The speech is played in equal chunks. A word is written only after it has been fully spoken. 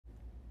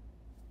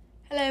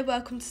Hello,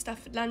 welcome to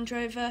Stafford Land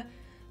Rover.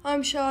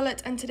 I'm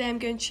Charlotte and today I'm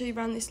going to show you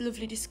around this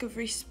lovely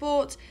Discovery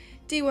Sport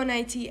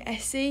D180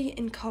 SE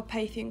in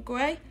Carpathian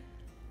Grey.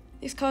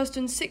 This car's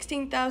done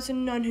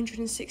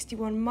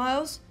 16,961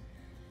 miles.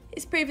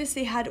 It's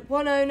previously had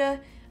one owner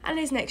and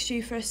is next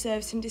due for a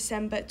service in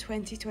December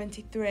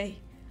 2023.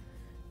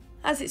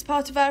 As it's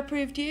part of our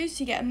approved use,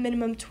 you get a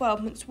minimum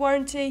 12 months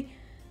warranty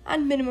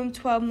and minimum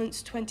 12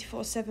 months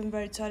 24/7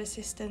 roadside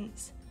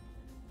assistance.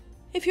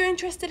 If you're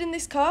interested in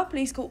this car,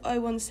 please call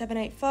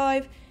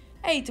 01785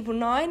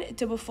 899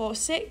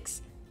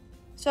 446.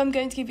 So I'm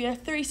going to give you a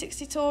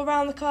 360 tour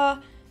around the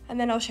car and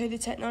then I'll show you the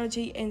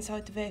technology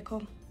inside the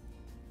vehicle.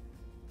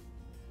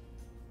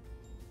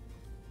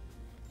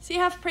 So you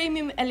have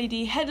premium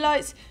LED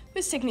headlights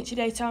with signature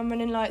daytime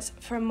running lights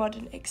for a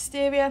modern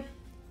exterior.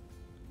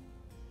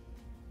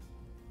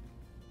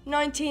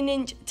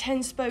 19-inch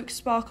 10-spoke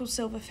sparkle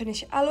silver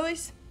finish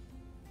alloys.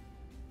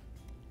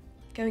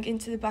 Going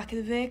into the back of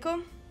the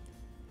vehicle.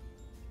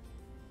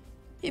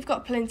 You've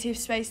got plenty of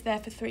space there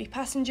for 3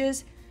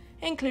 passengers,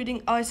 including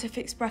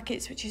isofix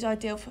brackets, which is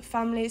ideal for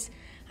families,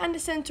 and a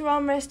centre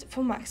armrest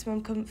for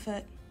maximum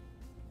comfort.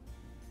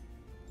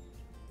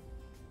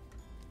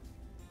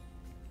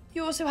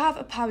 You also have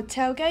a powered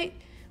tailgate,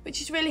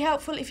 which is really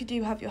helpful if you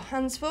do have your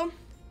hands full.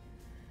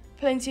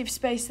 Plenty of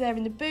space there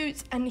in the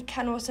boot, and you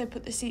can also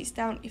put the seats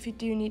down if you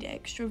do need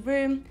extra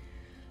room,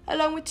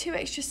 along with 2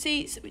 extra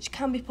seats which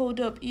can be pulled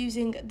up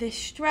using this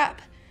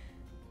strap,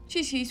 which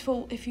is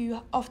useful if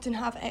you often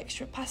have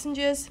extra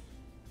passengers.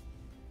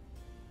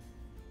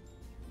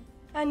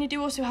 And you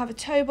do also have a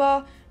tow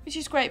bar, which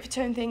is great for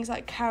towing things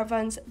like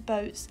caravans,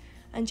 boats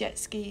and jet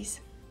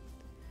skis.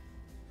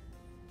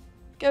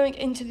 Going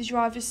into the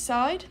driver's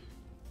side,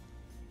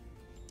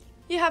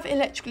 you have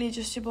electrically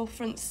adjustable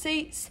front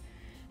seats,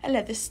 a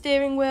leather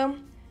steering wheel,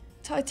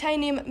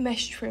 titanium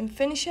mesh trim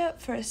finisher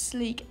for a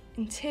sleek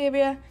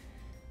interior,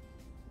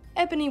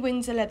 ebony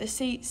windsor leather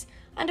seats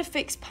and a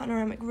fixed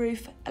panoramic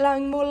roof,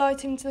 allowing more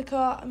lighting to the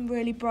car and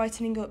really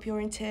brightening up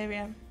your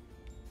interior.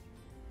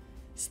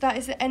 So that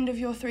is the end of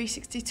your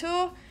 360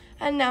 tour,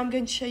 and now I'm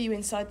going to show you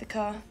inside the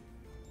car.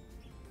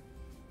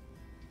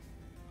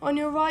 On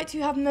your right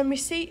you have memory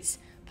seats,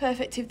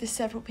 perfect if there's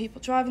several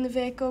people driving the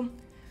vehicle,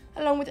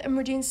 along with a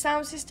Meridian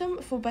sound system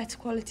for better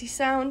quality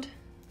sound.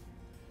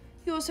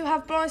 You also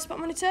have blind spot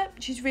monitor,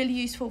 which is really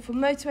useful for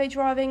motorway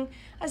driving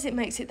as it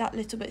makes it that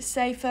little bit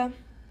safer.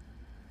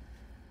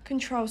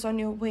 Controls on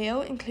your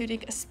wheel,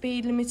 including a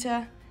speed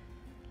limiter,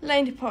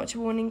 lane departure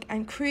warning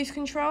and cruise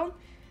control,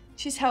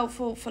 which is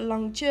helpful for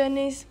long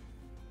journeys.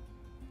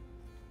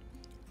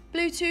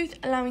 Bluetooth,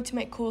 allowing to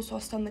make calls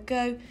whilst on the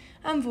go,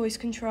 and voice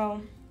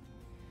control.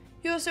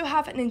 You also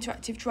have an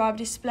interactive driver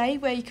display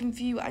where you can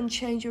view and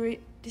change your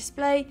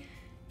display.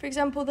 For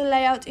example, the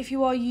layout, if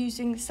you are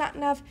using the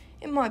sat-nav,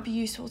 it might be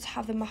useful to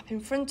have the map in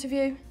front of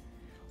you,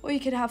 or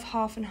you could have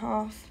half and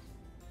half.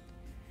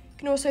 You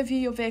can also view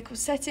your vehicle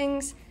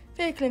settings,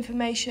 vehicle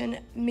information,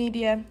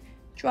 media,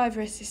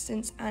 driver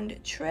assistance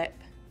and trip.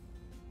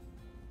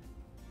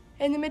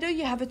 In the middle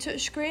you have a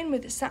touchscreen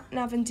with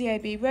sat-nav and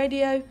DAB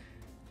radio,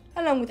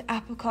 along with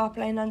Apple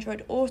CarPlay and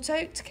Android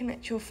Auto to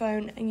connect your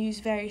phone and use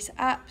various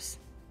apps.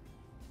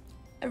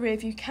 A rear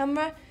view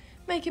camera,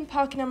 making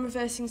parking and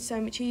reversing so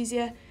much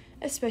easier,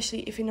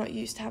 especially if you're not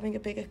used to having a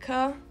bigger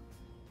car.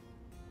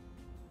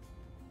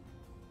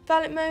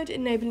 Valet mode,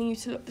 enabling you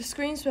to lock the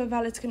screen so a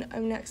valet can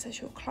only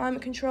access your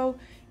climate control,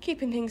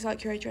 keeping things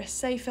like your address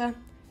safer.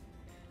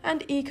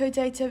 And eco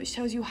data, which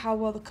tells you how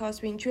well the car is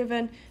being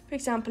driven, for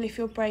example if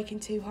you're braking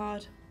too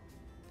hard.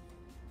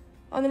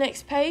 On the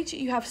next page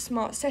you have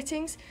smart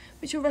settings,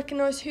 which will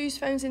recognise whose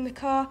phone's in the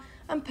car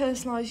and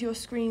personalise your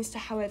screens to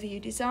however you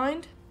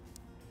designed.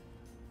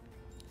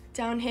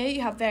 Down here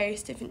you have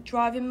various different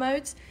driving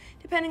modes,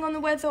 depending on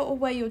the weather or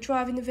where you're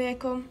driving the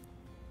vehicle,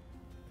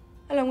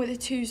 along with a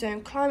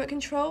 2-zone climate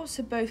control,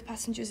 so both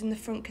passengers in the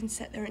front can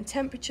set their own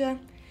temperature,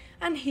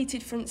 and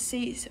heated front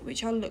seats,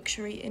 which are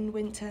luxury in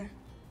winter.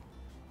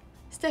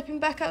 Stepping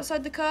back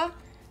outside the car,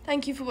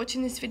 thank you for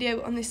watching this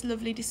video on this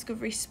lovely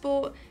Discovery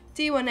Sport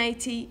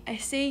D180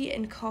 SE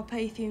in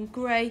Carpathian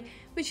Grey,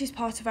 which is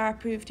part of our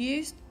approved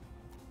use.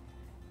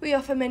 We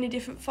offer many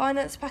different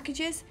finance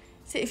packages,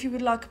 so if you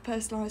would like a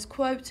personalised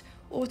quote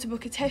or to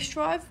book a test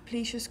drive,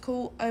 please just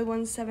call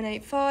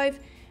 01785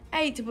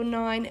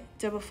 899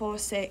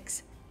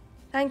 446.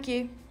 Thank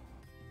you.